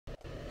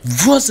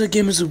What's up,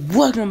 gamers?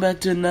 Welcome back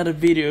to another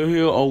video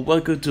here, or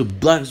welcome to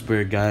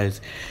Bloxburg,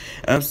 guys.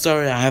 I'm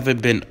sorry I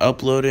haven't been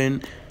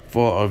uploading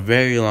for a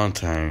very long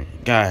time,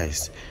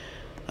 guys.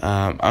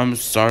 I'm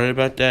sorry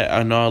about that.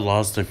 I know I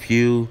lost a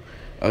few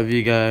of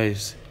you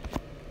guys.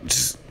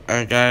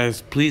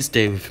 Guys, please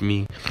stay with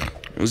me.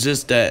 It's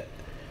just that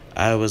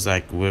I was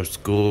like with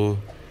school,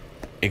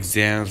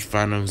 exams,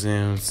 final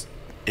exams.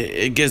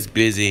 It gets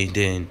busy.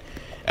 Then,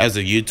 as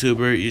a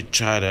YouTuber, you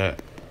try to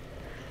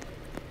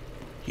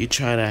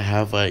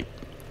have like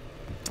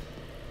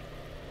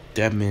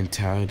that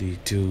mentality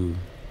to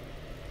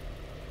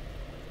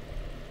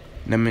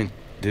the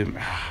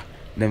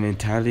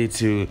mentality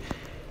to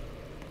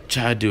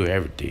try to do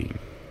everything.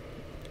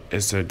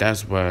 And so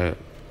that's why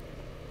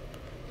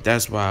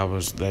I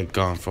was like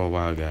gone for a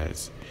while,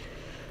 guys.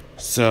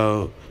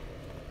 So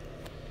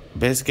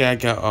basically I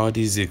got all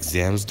these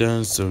exams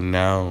done, so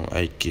now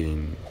I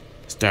can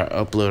start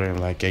uploading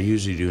like I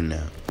usually do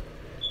now.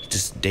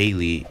 Just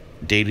daily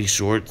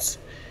shorts,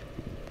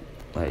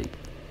 like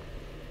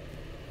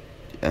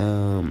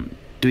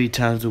 3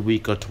 times a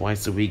week or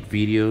twice a week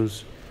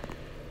videos.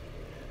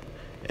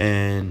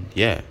 And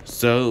yeah,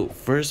 so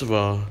first of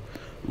all,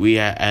 we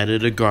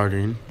added a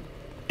garden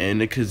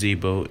and a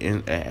gazebo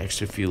and an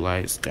extra few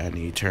lights that I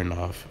need to turn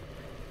off.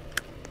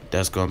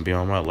 That's gonna be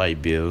on my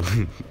light bill.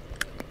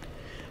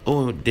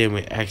 Oh, then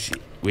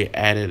we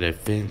added a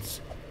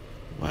fence.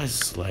 Why is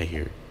this light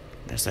here?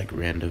 That's like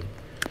random.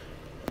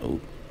 Oh,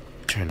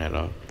 turn that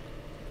off.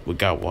 We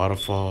got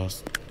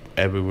waterfalls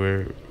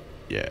everywhere.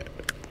 Yeah,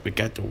 we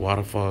got the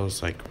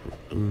waterfalls like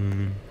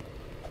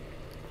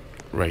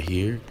right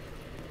here.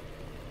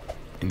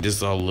 And this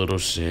is a little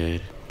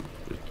shed.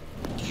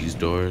 These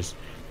doors,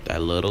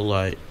 that little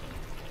light.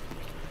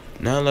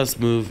 Now let's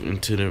move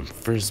into the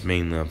first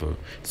main level.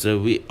 So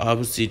we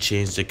obviously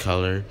changed the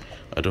color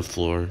of the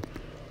floor.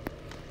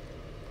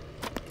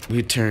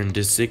 We turned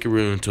this second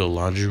room into a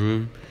laundry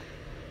room.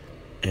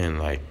 And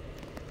like,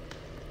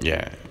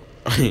 yeah.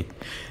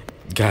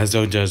 Guys,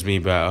 don't judge me,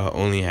 but I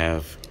only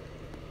have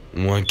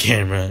one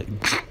camera.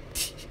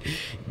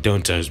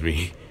 Don't judge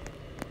me.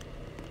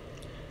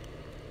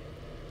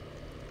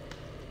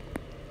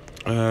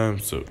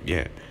 So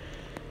yeah.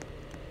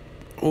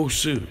 Oh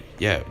shoot,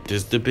 yeah,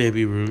 this is the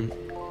baby room.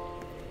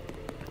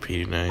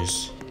 Pretty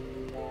nice.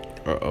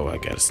 Oh, I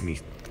gotta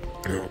sneeze.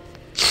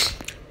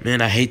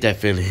 Man, I hate that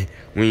feeling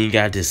when you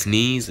got to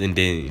sneeze and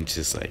then it's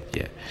just like,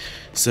 yeah.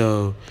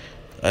 So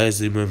as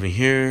we move in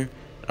here,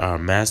 our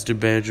master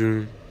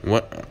bedroom.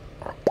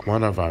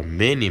 One of our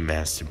many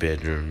master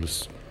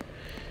bedrooms.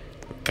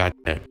 Got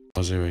that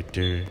closet right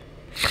there.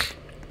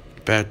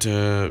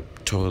 Bathtub,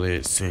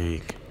 toilet,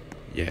 sink.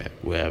 Yeah,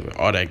 whatever.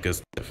 All that good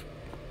stuff.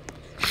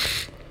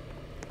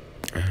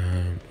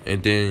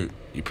 And then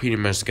you pretty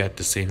much got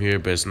the same here,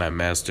 but it's not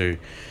master.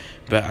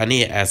 But I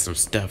need to add some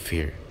stuff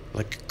here.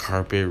 Like a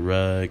carpet,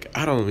 rug.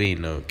 I don't really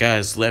know.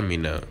 Guys, let me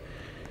know.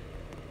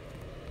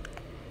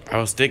 I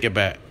was thinking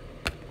about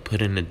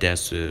putting the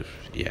desk with,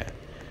 yeah.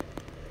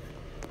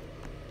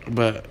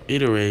 But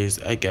either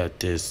ways, I got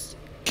this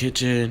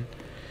kitchen.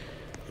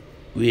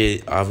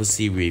 We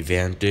obviously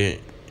revamped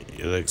it.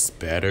 It looks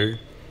better.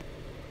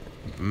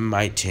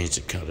 Might change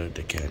the color of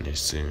the cabinet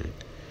soon.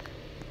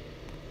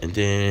 And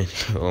then,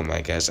 oh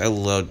my gosh, I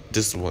love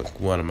this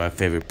one of my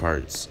favorite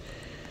parts.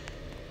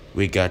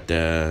 We got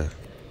the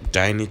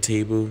dining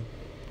table.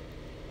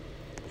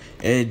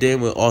 And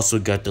then we also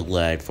got the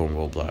lag from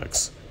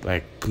Roblox.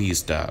 Like, please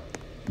stop.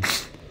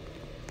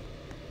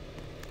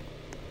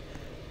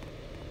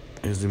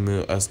 As we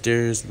move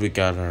upstairs, we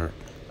got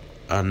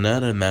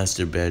another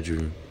master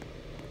bedroom.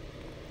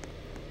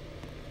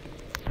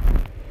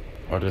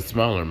 Or the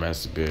smaller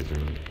master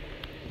bedroom.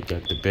 We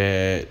got the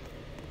bed,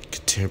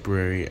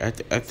 contemporary. I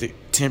think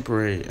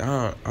temporary.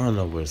 I don't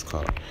know what it's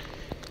called.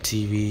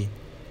 TV,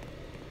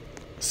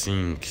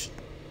 sink,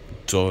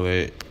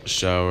 toilet,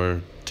 shower,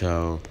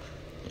 towel,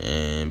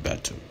 and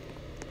bathtub.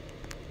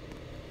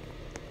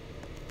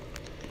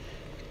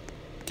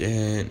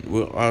 Then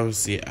we'll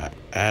obviously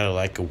add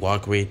like a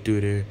walkway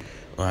through there.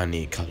 Oh, I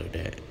need to color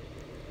that.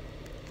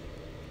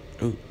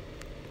 Ooh.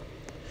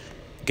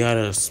 Got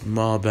a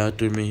small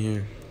bathroom in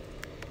here.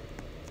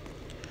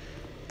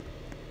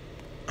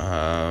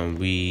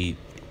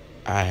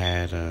 I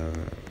had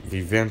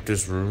revamped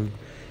this room,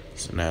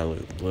 so now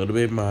it looks a little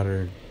bit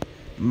modern.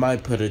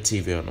 Might put a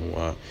TV on the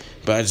wall,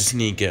 but I just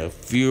need to get a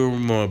few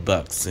more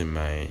bucks in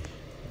my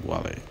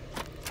wallet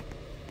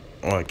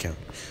or account.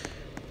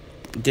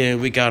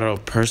 Then we got our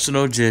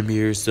personal gym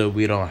here, so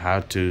we don't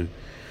have to.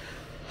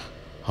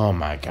 Oh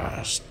my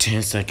gosh,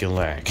 10-second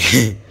lag.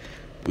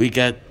 We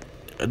got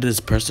this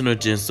personal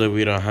gym, so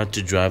we don't have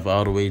to drive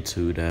all the way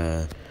to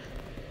the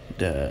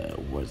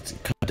what's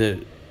it called,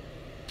 the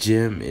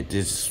gym. It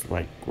just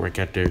like work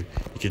out there.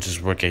 You can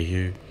just work out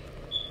here,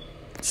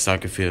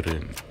 soccer field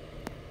and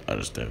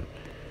other stuff.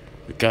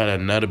 We got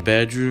another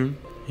bedroom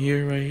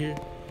here, right here.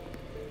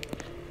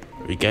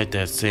 We got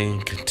that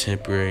same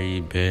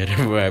contemporary bed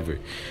or whatever.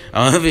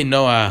 I don't even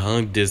know how I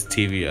hung this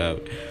TV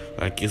up.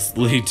 Like, it's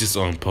literally just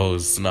on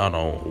post, it's not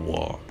on a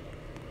wall.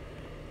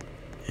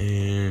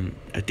 And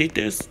I think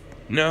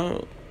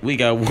we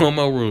got one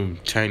more room,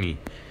 tiny.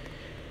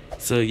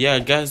 So yeah,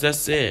 guys,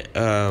 that's it.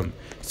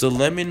 So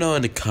let me know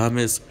in the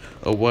comments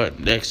of what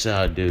next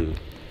y'all do,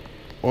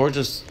 or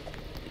just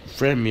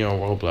friend me on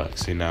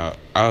Roblox and I'll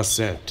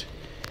accept,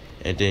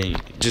 and then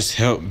just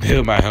help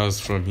build my house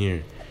from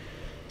here.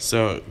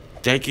 So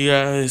thank you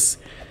guys.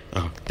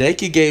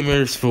 Thank you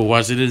gamers for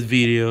watching this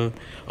video.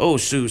 Oh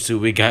shoot,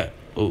 we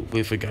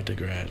forgot the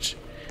garage.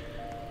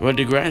 Well,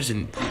 the garage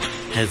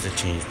hasn't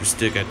changed. We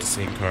still got the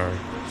same car,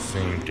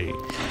 same thing.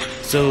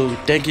 So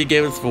thank you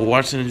gamers for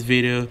watching this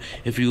video.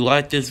 If you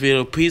like this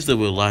video, please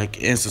leave a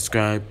like and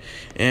subscribe.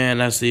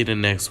 And I'll see you in the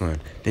next one.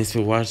 Thanks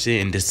for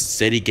watching, and this is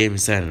Steady Gaming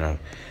signing out.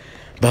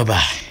 Bye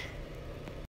bye.